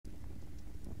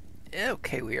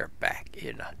Okay, we are back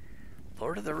in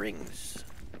Lord of the Rings.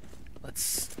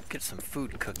 Let's get some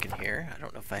food cooking here. I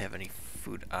don't know if I have any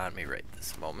food on me right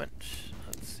this moment.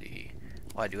 Let's see.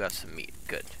 Oh, I do have some meat.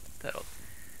 Good. That'll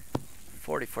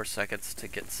 44 seconds to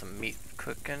get some meat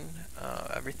cooking.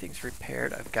 Everything's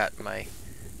repaired. I've got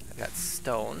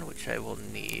stone, which I will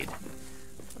need.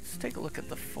 Let's take a look at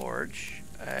the forge.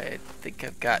 I think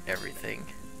I've got everything.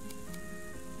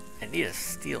 I need a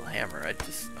steel hammer. I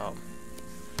just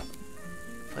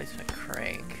replacement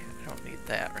crank. I don't need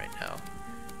that right now.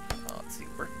 Let's see,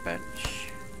 workbench.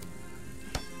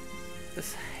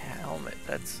 This helmet,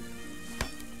 that's...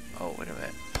 Oh, wait a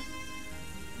minute.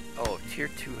 Oh, tier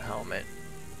 2 helmet.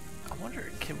 I wonder,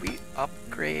 can we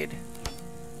upgrade?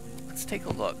 Let's take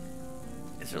a look.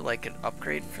 Is there like an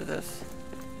upgrade for this?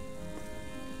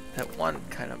 That one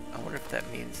kind of, I wonder if that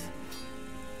means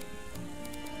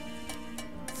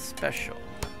special.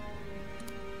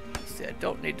 See, I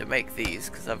don't need to make these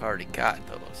because I've already got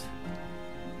those.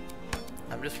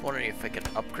 I'm just wondering if I can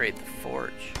upgrade the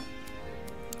forge.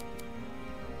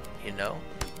 You know?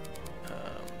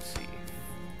 Let's see.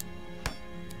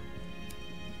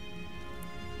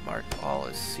 Mark all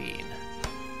as seen.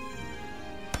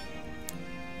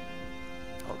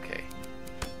 Okay.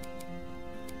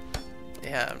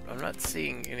 Yeah, I'm not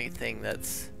seeing anything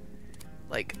that's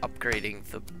like upgrading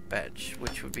the bench,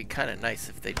 which would be kind of nice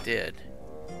if they did.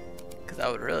 Because I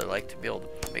would really like to be able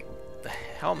to make the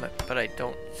helmet, but I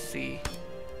don't see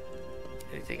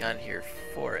anything on here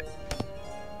for it.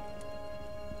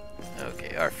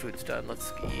 Okay, our food's done.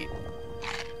 Let's eat.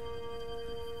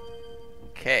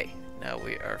 Okay, now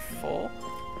we are full.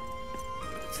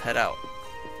 Let's head out.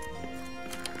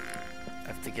 I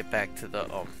have to get back to the,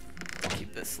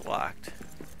 keep this locked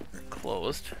or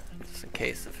closed, just in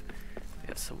case if we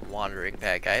have some wandering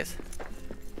bad guys.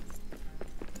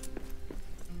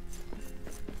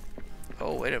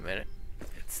 Oh, wait a minute.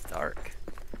 It's dark.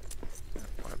 I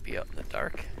don't want to be out in the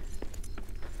dark.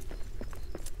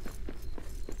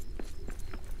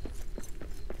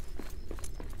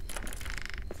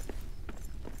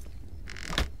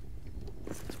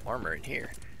 It's warmer in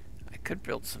here. I could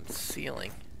build some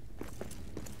ceiling.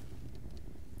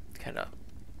 Kind of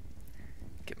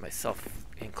get myself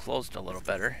enclosed a little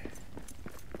better.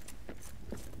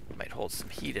 Might hold some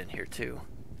heat in here too.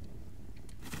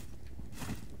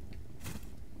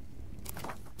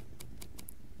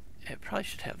 I probably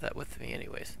should have that with me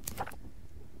anyways.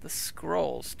 The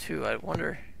scrolls too, I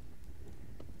wonder...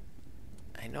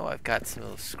 I know I've got some of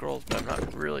those scrolls, but I'm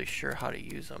not really sure how to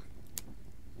use them.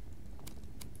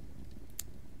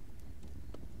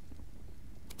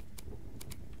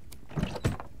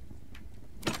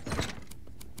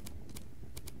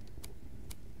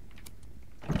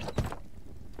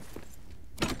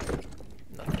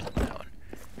 Nothing on that one.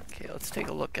 Okay, let's take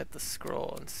a look at the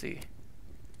scroll and see.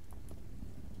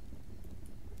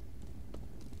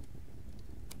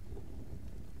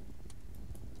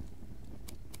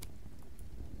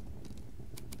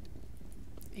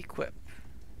 Equip.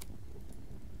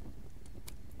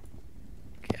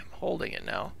 Okay, I'm holding it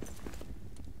now.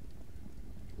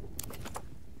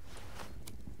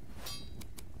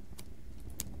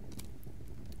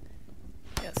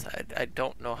 Yes, I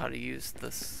don't know how to use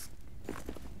this.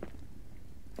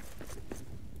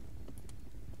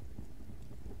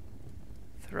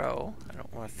 Throw. I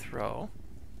don't want to throw.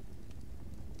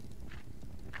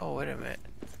 Oh, wait a minute.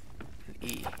 An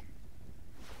E.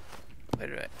 Wait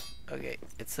a minute. Okay,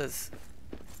 it says...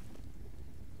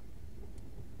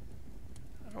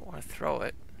 I don't want to throw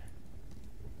it.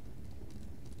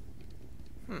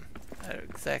 I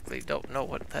exactly don't know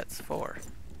what that's for.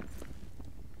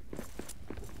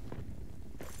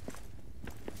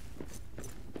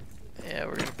 Yeah,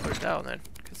 we're gonna put it down then,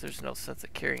 because there's no sense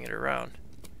of carrying it around.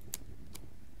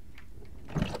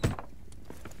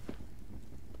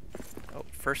 Oh,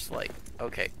 first light.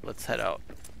 Okay, let's head out.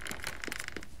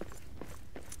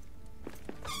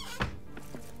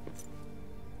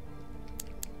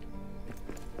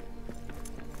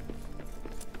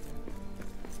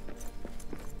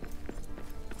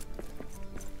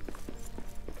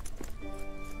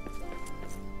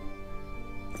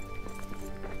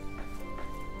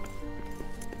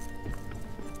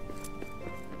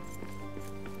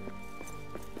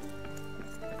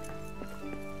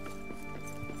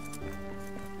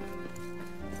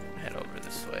 Head over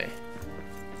this way.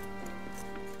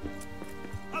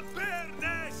 A bear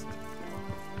nest!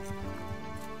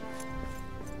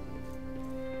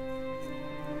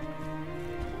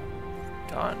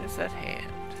 Dawn is at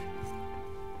hand.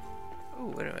 Oh,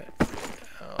 wait a minute.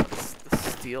 Oh, it's the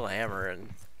steel hammer and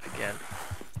again.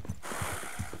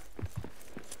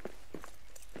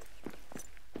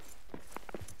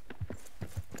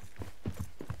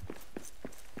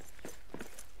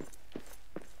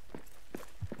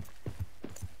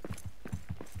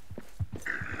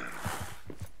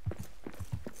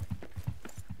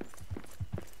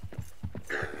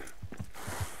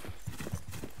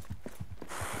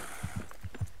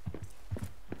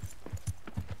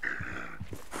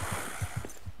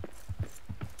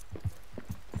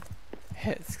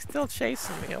 It's still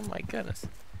chasing me. Oh my goodness.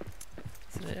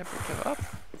 Doesn't it ever give up?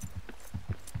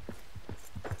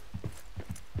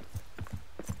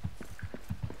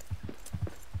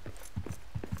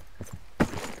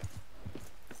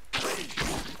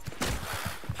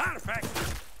 Perfect.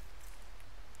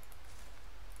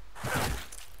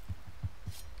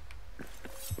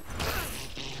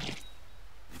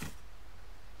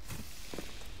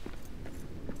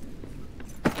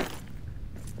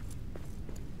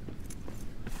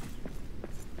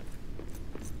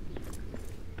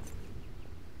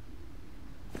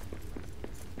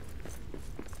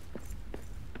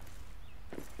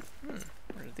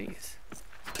 What are these?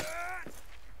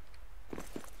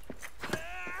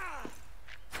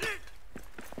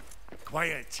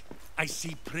 Quiet. I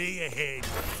see prey ahead.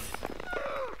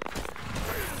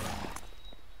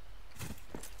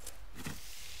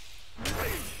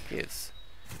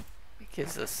 It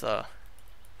gives us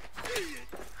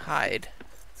hide.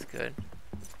 That's good.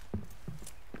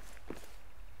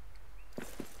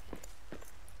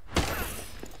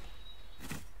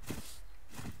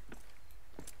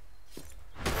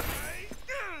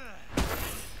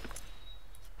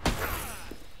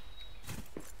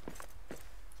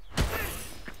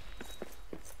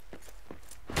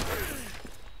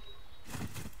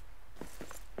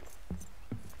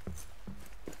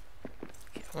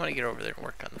 I want to get over there and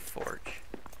work on the forge.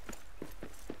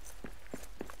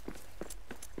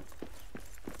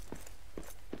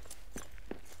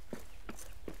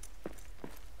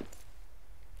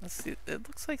 Let's see, it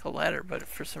looks like a ladder, but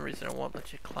for some reason it won't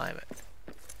let you climb it.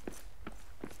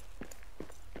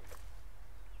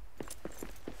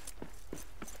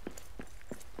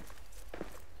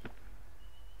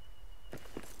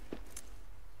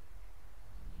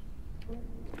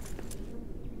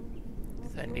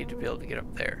 So I need to be able to get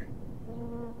up there.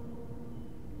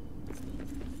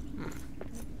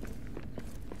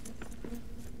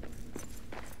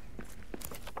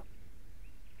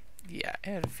 Yeah, I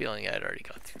had a feeling I'd already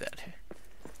gone through that.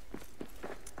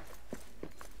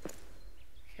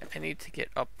 Okay, I need to get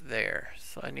up there,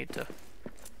 so I need to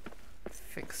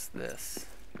fix this.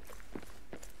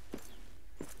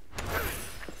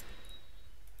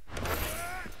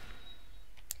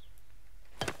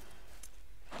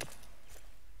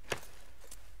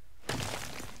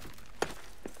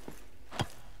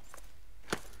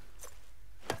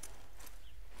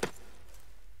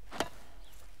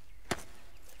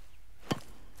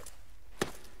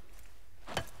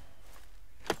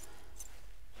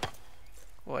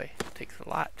 Boy, it takes a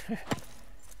lot.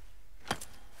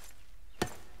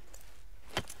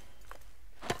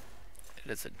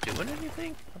 Is it doing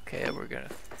anything? Okay, we're gonna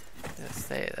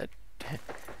say that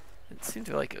it seemed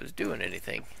to like it was doing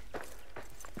anything.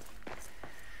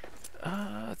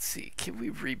 Let's see, can we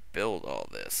rebuild all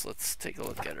this? Let's take a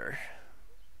look at our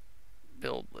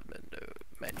build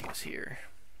menus here.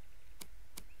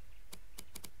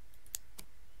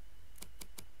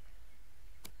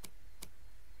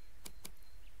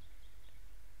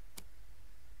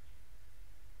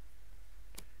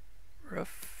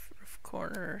 Roof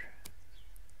corner,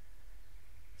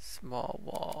 small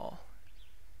wall.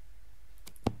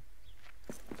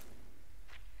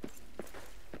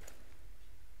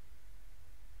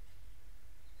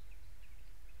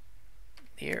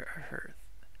 Near hearth.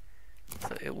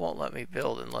 So it won't let me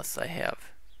build unless I have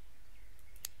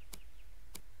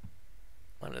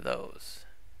one of those.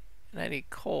 And I need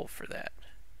coal for that.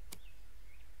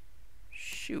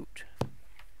 Shoot. I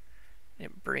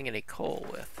didn't bring any coal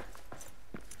with.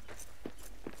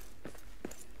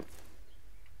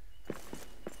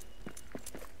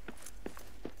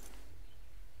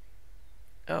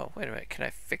 Oh, wait a minute. Can I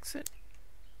fix it?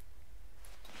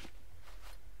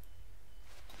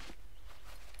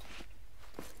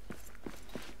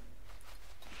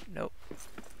 Nope.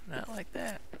 Not like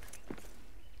that.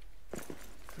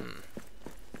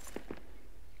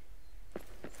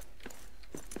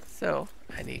 So,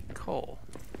 I need coal.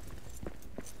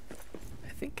 I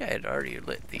think I had already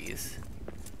lit these,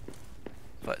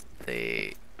 but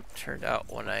they turned out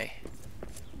when I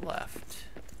left.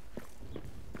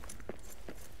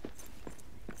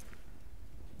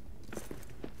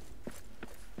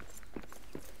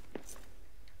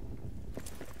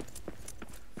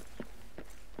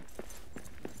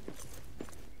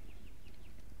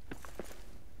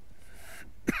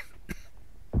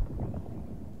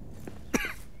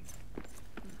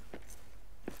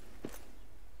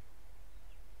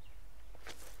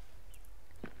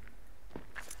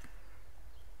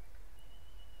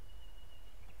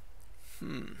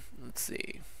 Let's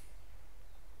see.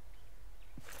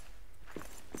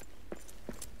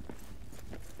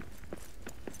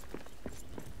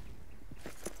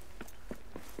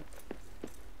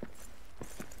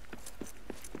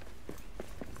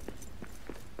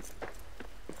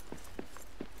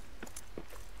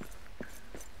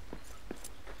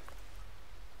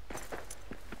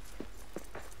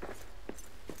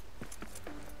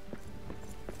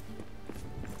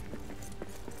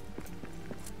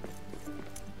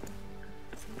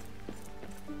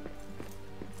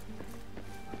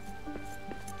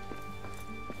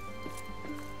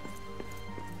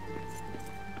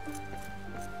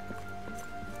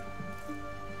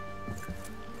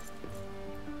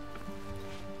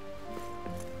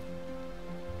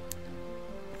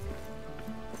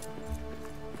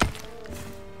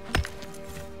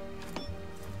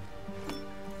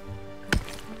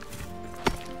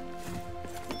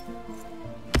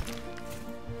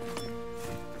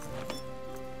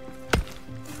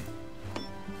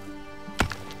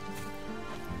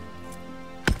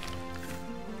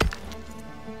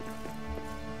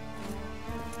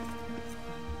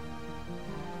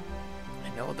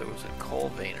 know there was a coal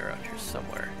vein around here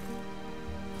somewhere.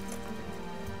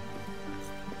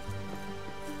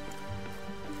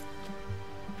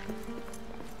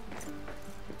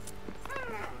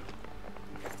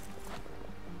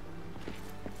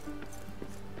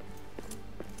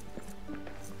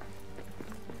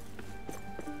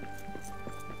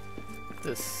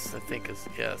 This, I think, is,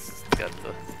 yes, it's got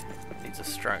the, needs a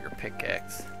stronger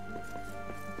pickaxe.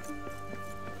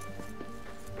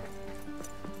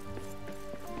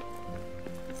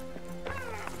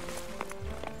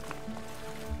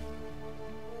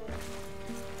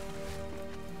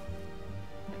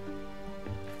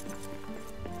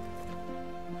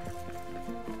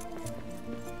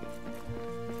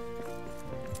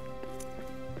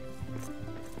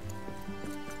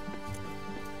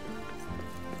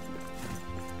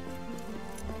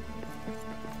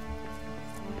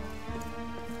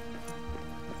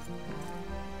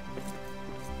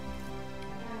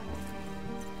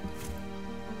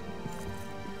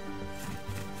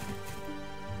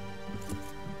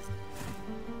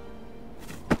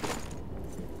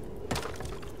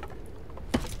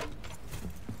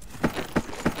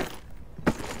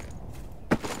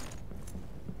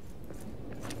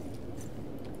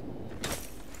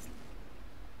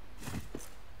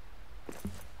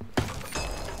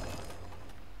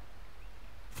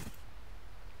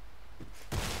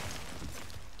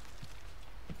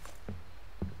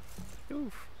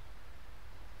 Oof.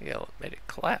 Yeah, it made it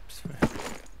collapse.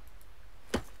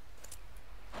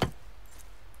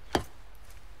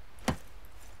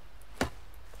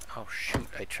 Oh shoot,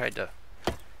 I tried to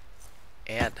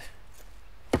add,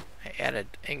 I added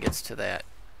ingots to that.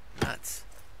 Nuts.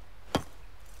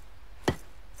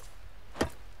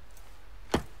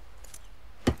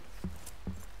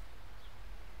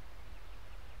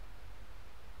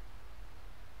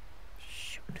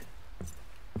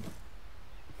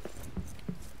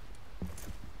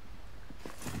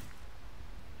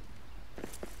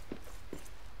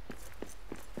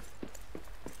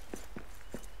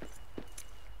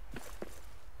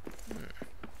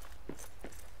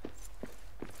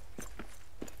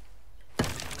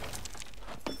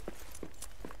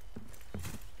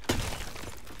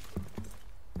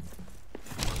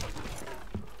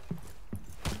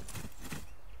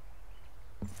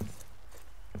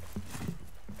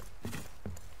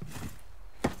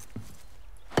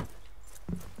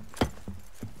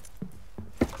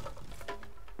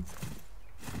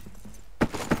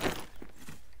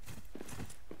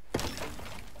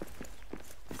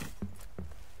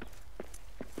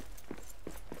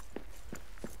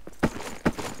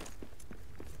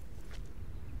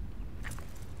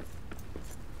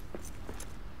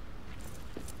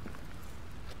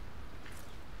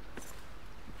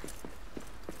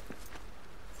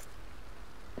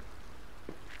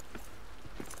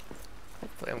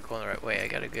 Hopefully I'm going the right way. I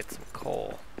gotta get some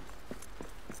coal.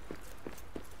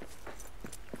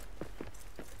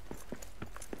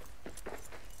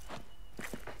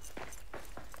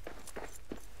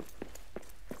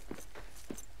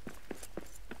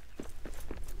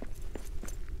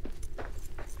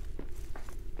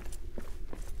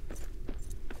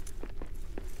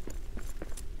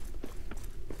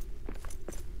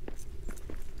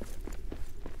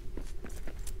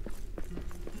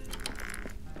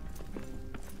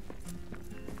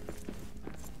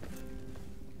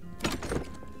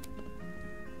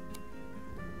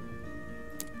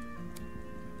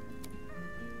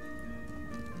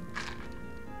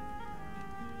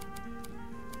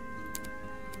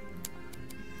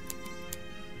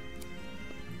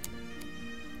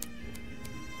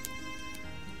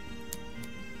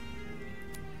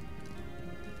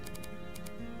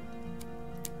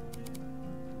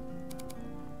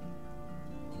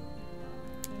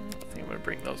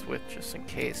 Bring those with just in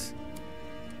case.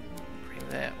 Bring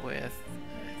that with.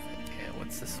 Yeah,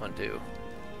 what's this one do?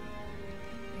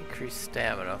 Increase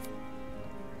stamina.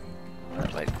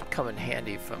 That might come in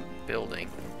handy from building.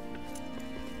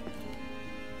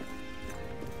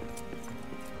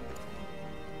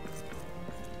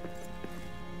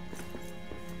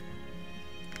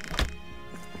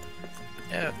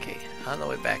 Okay, on the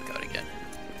way back out again.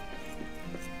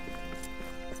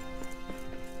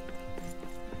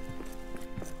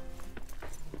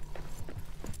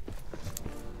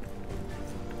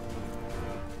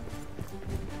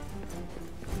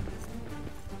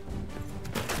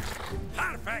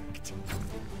 Perfect!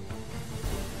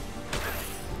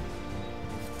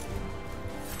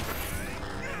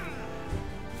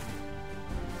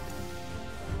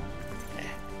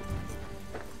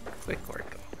 Quick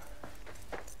work.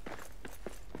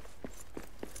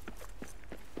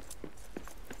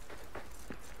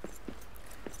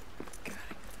 Got it.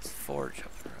 forge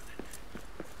up and running.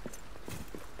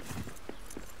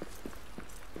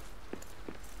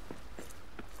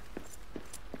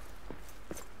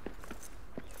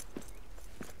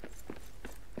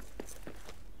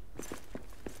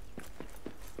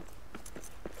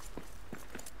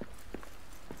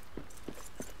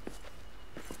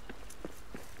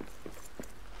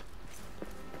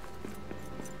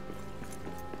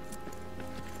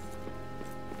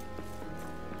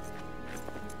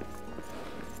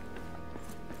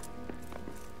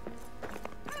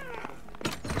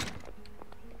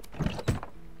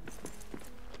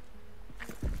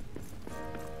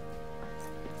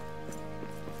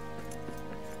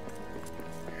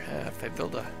 If I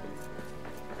build a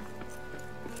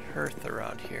hearth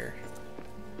around here,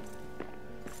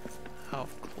 how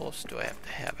close do I have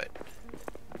to have it?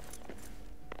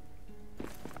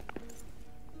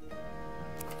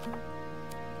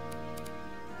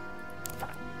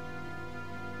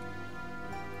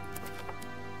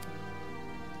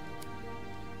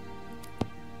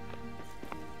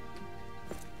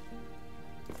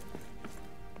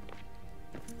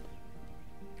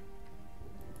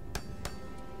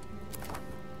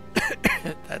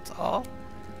 That's all?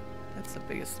 That's the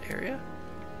biggest area?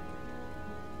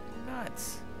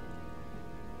 Nuts.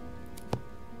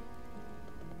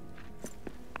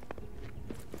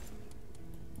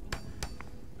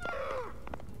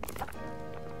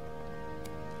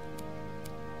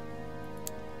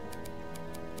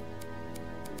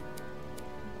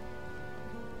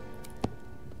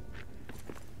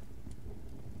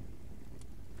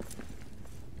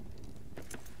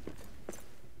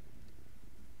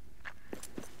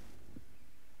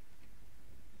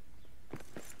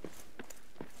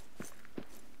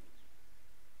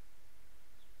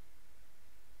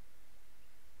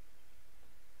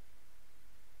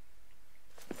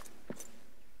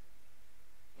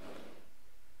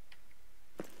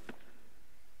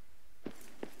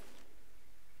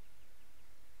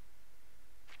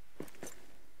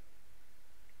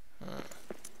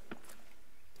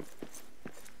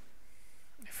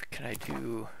 Can I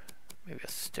do maybe a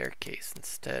staircase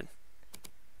instead?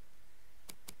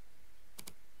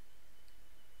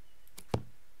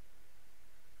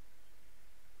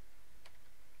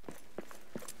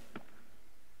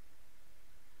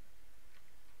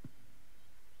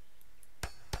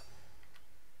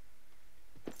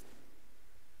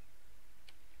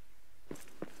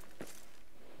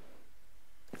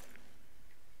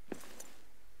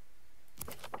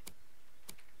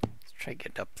 Let's try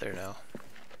getting up there now.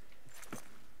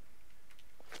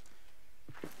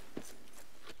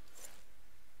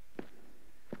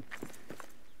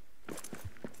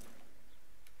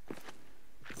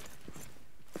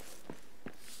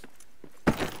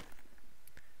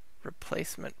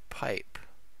 Replacement pipe.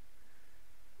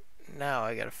 Now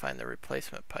I gotta find the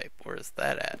replacement pipe. Where is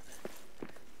that at?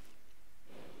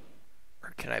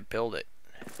 Or can I build it?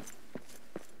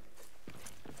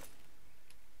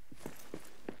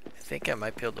 I think I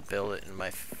might be able to build it in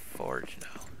my forge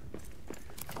now.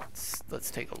 Let's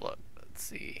take a look. Let's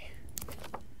see.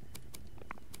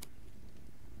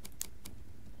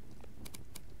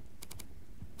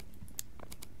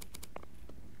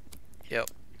 Yep.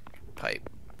 Pipe.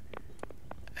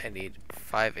 I need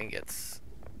 5 ingots.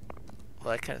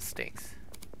 Well, that kind of stinks.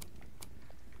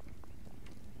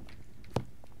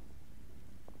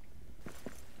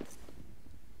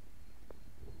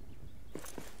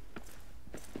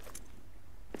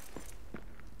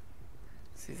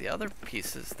 See, the other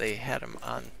pieces, they had them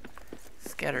on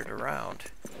scattered around.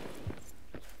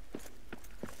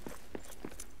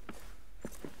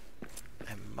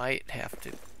 I might have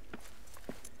to...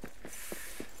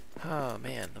 Oh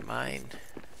man, the mine.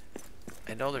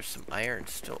 I know there's some iron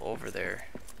still over there.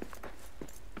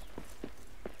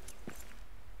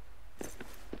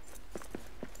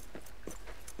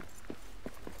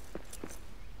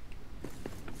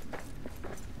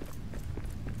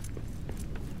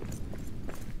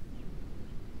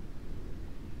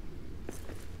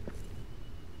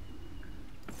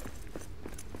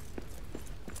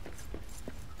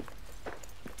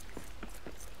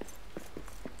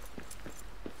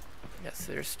 Yes,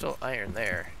 there's still iron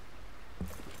there.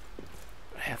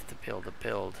 I have to be able to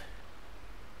build.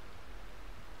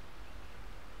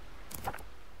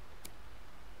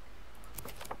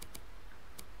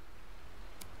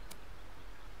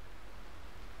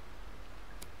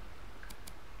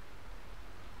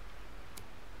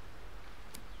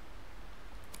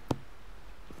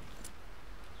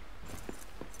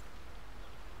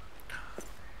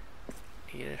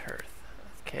 Needed hearth.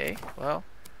 Okay, well,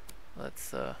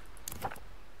 let's get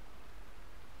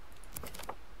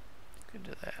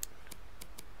to that.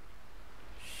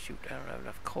 shoot, I don't have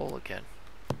enough coal again.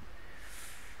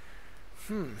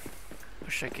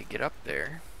 Wish I could get up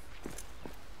there.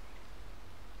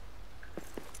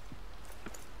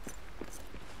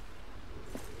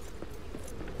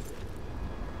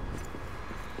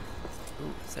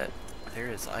 Ooh, is that... There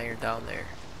is iron down there.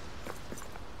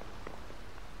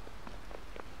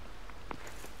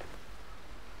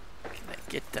 Can I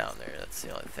get down there? That's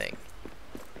the only thing.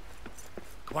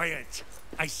 Quiet.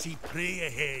 I see prey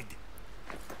ahead.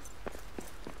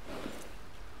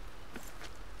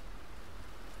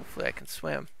 Hopefully I can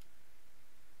swim.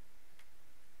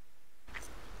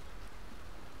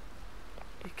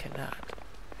 You cannot.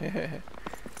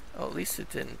 Oh, at least it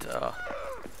didn't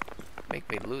make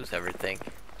me lose everything.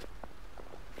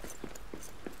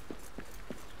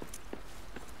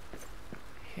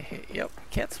 Yep,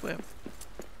 can't swim.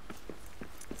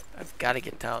 I've got to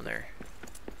get down there.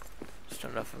 Just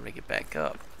don't know if I'm gonna get back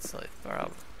up. That's the only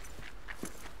problem.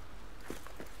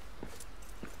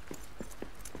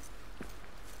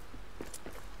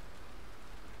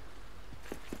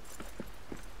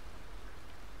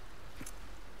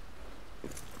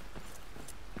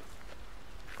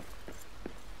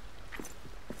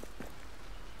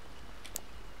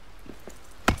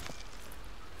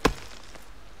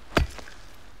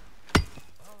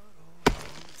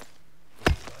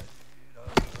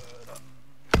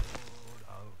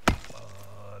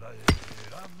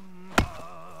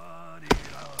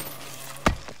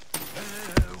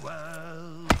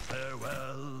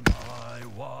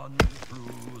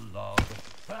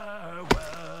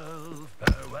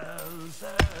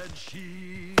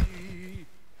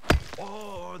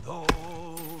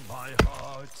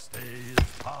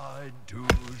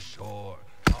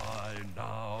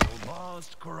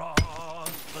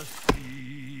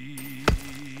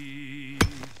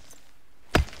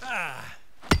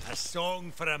 A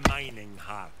song for a mining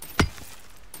heart.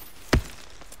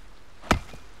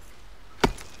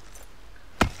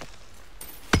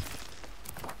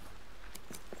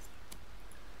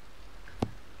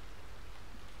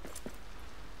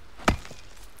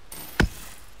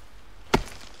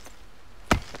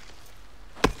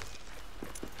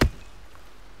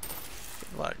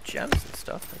 A lot of gems and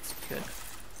stuff, that's good.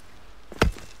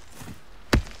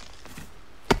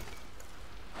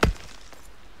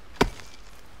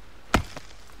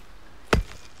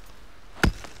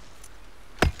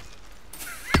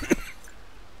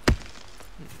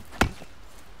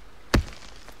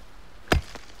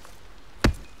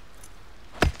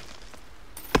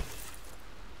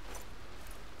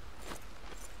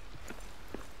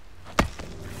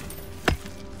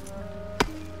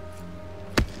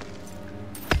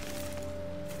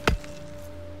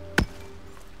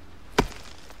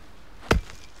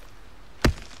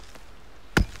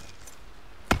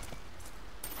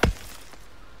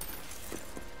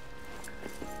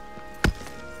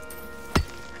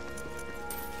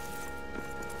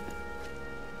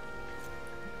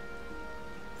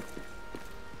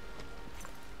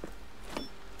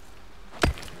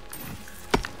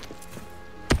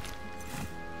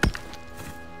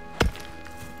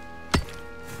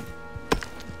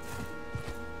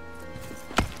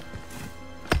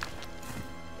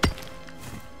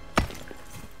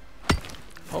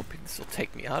 Hoping this will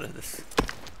take me out of this,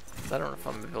 because I don't know if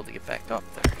I'm going to be able to get back up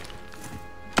there.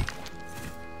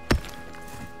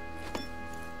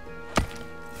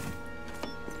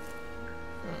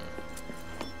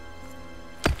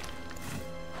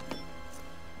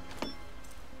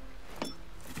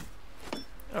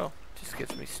 Oh, just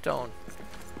gives me stone.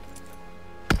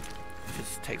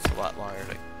 Just takes a lot longer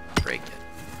to break it.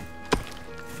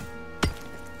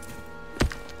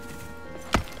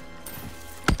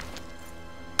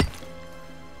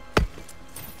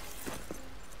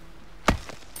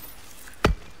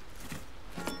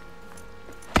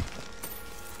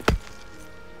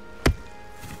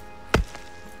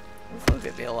 This will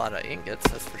give me a lot of ingots,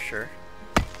 that's for sure.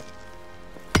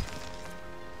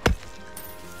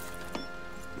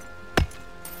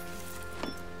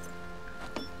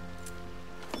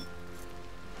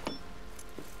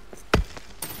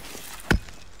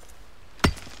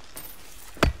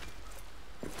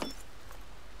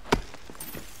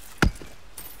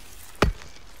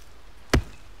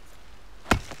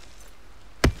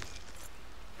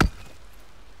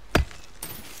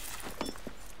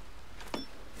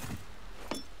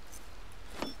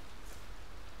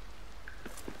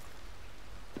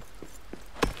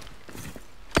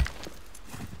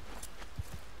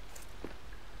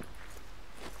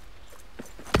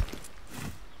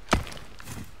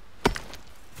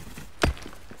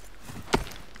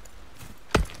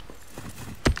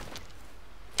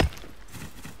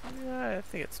 I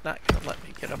think it's not gonna let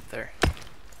me get up there.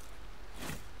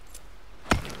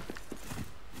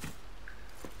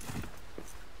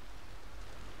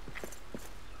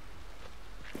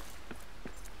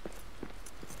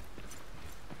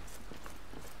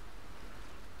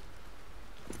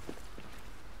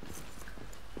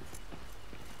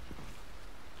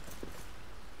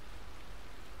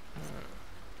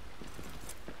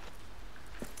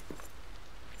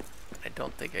 I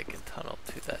don't think I can tunnel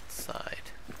to that side.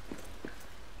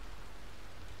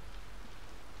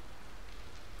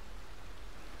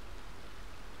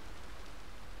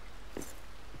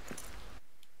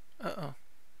 Uh-oh.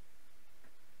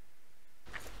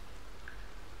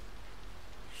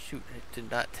 Shoot, it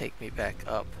did not take me back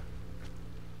up.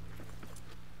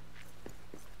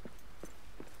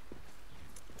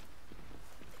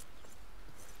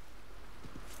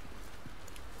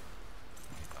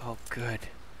 Oh, good.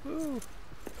 Woo!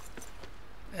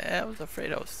 I was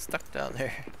afraid I was stuck down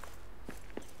there.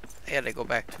 I had to go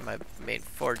back to my main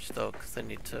forge though, because I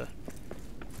need to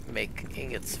make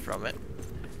ingots from it.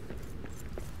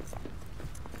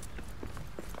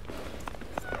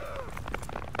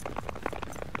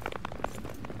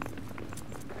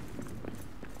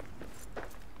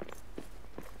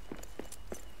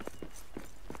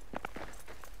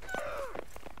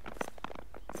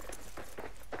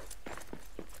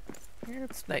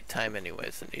 It's nighttime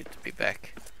anyways, I need to be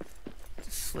back to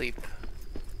sleep.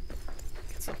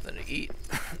 Get something to eat.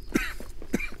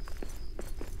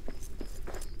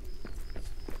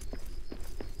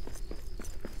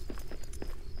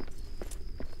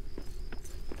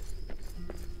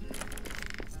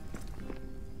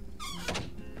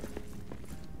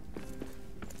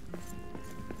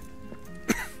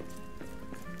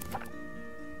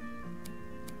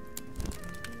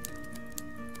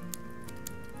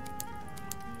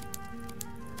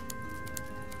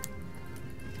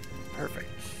 Perfect.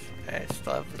 I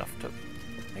still have enough to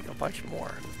make a bunch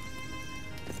more.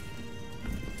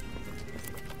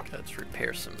 Let's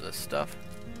repair some of this stuff.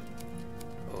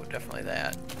 Oh, definitely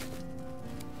that.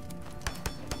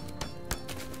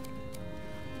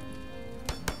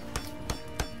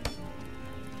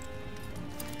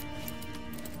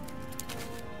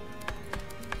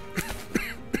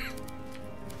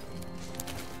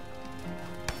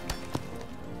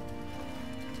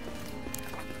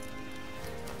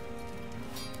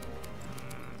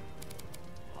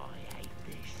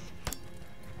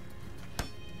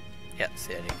 Yeah,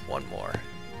 see, I need one more.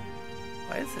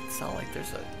 Why does it sound like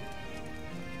there's a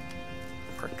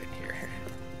perk in here?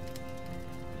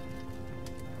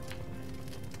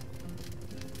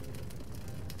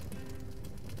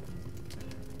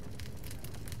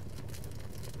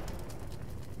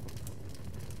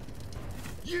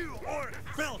 You orc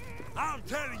filth! I'll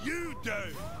tear you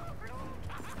down!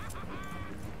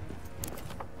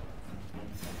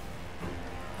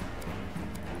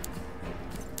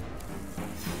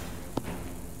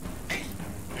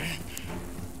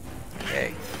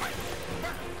 Okay.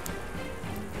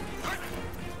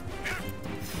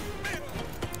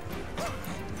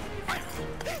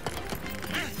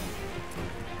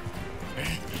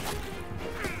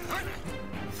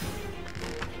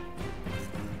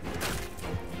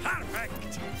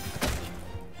 Perfect!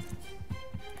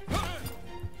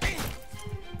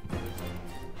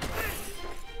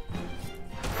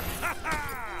 Ha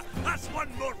ha! That's one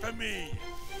more for me!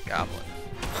 Goblin.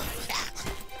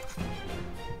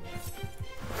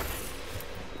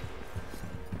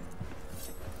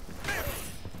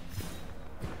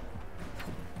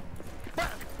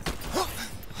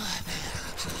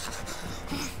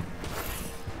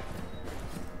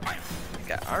 I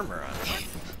got armor on it.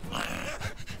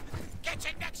 Get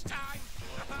you next time!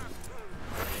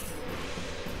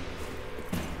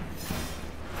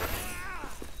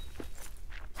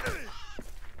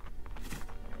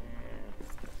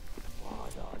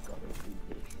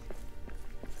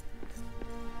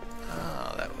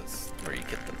 Oh, that was where you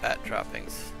get the bat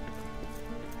droppings.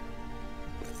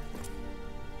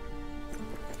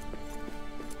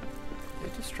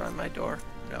 Did they destroy my door?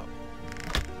 No.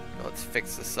 Let's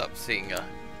fix this up, seeing this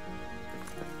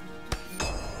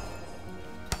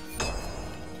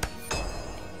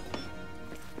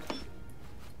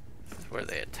is where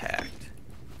they attacked.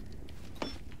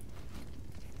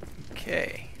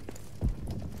 Okay.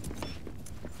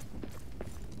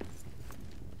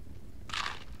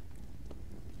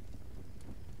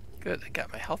 Good, I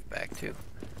got my health back too.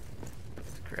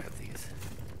 Let's grab these.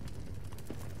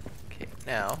 Okay,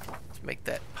 now let's make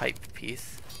that pipe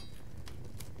piece.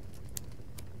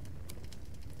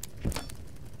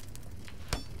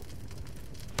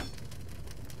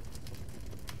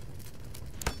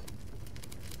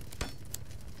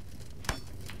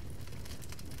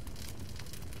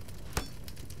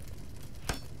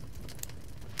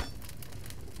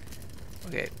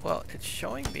 Okay, well, it's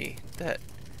showing me that...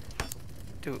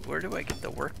 where do I get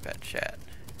the workbench at?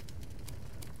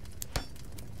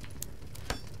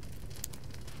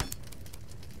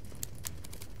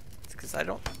 It's because I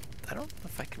don't know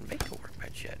if I can make a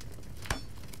workbench yet.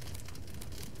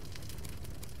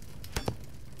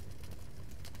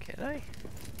 Can I?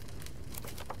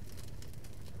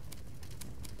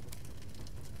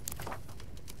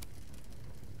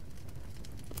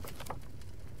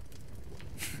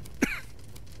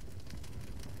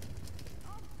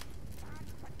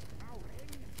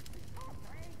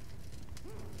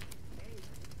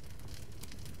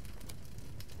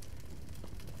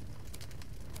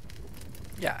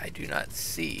 Yeah, I do not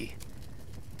see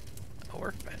a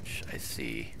workbench. I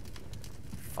see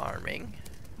farming,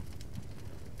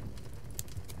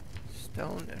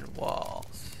 stone and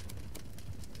walls.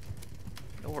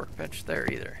 No workbench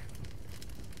there either.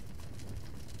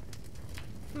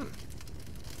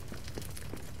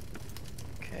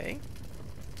 Okay.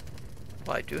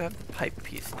 Well, I do have the pipe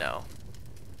piece now.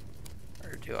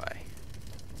 Or do I?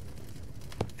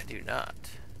 I do not.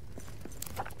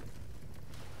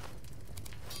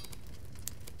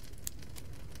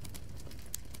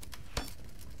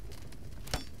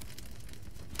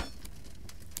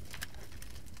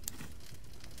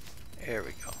 There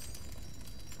we go.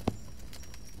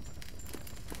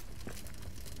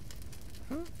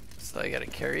 So I gotta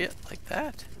carry it like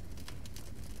that.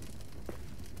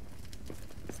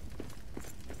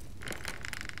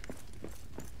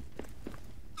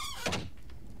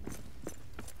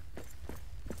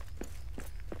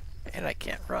 And I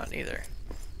can't run either.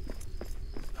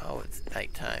 Oh, it's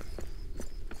nighttime.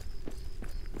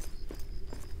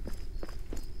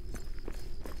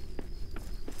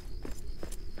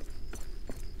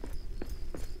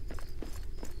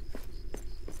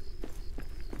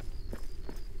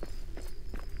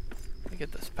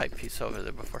 Get this pipe piece over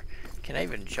there before. Can I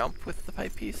even jump with the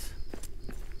pipe piece?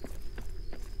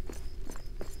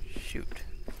 Shoot.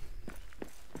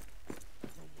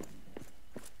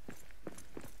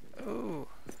 Oh.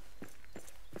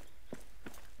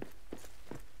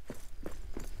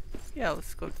 Yeah,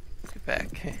 let's go get back.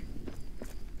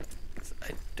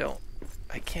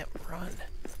 I can't run.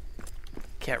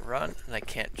 Can't run and I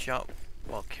can't jump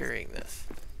while carrying this.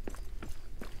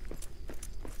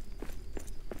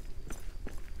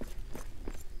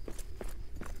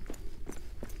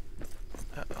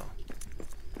 Uh-oh.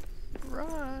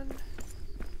 Run!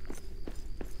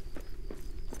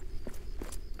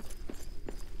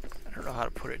 I don't know how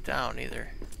to put it down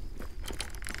either.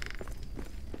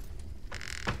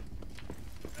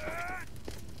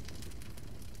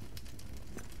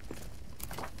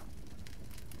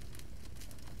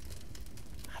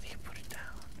 How do you put it down?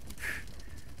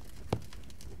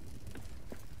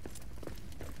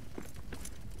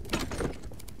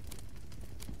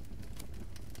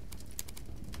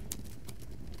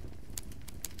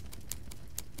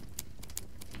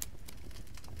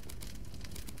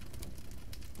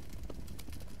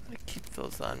 I'm gonna keep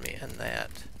those on me and that.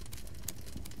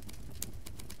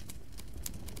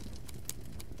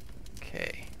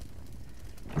 Okay.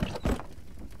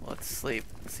 Let's sleep.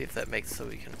 See if that makes so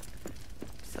we can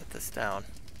set this down.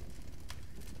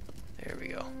 There we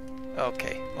go.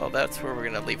 Okay, well that's where we're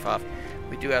gonna leave off.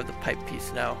 We do have the pipe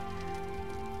piece now.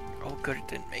 Oh good, it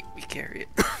didn't make me carry it.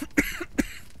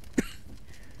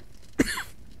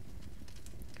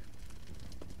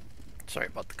 Sorry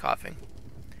about the coughing.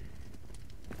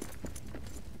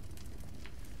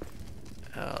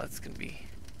 Oh, it's gonna be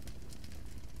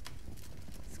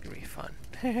fun.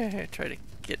 Try to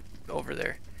get over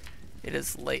there. It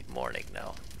is late morning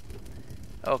now.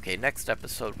 Okay, next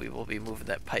episode we will be moving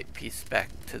that pipe piece back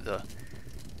to the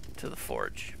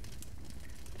forge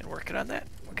and working on that.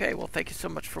 Okay, well thank you so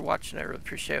much for watching. I really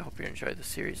appreciate it. I hope you enjoyed the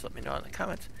series. Let me know in the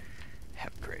comments.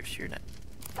 Have a great rest of your night.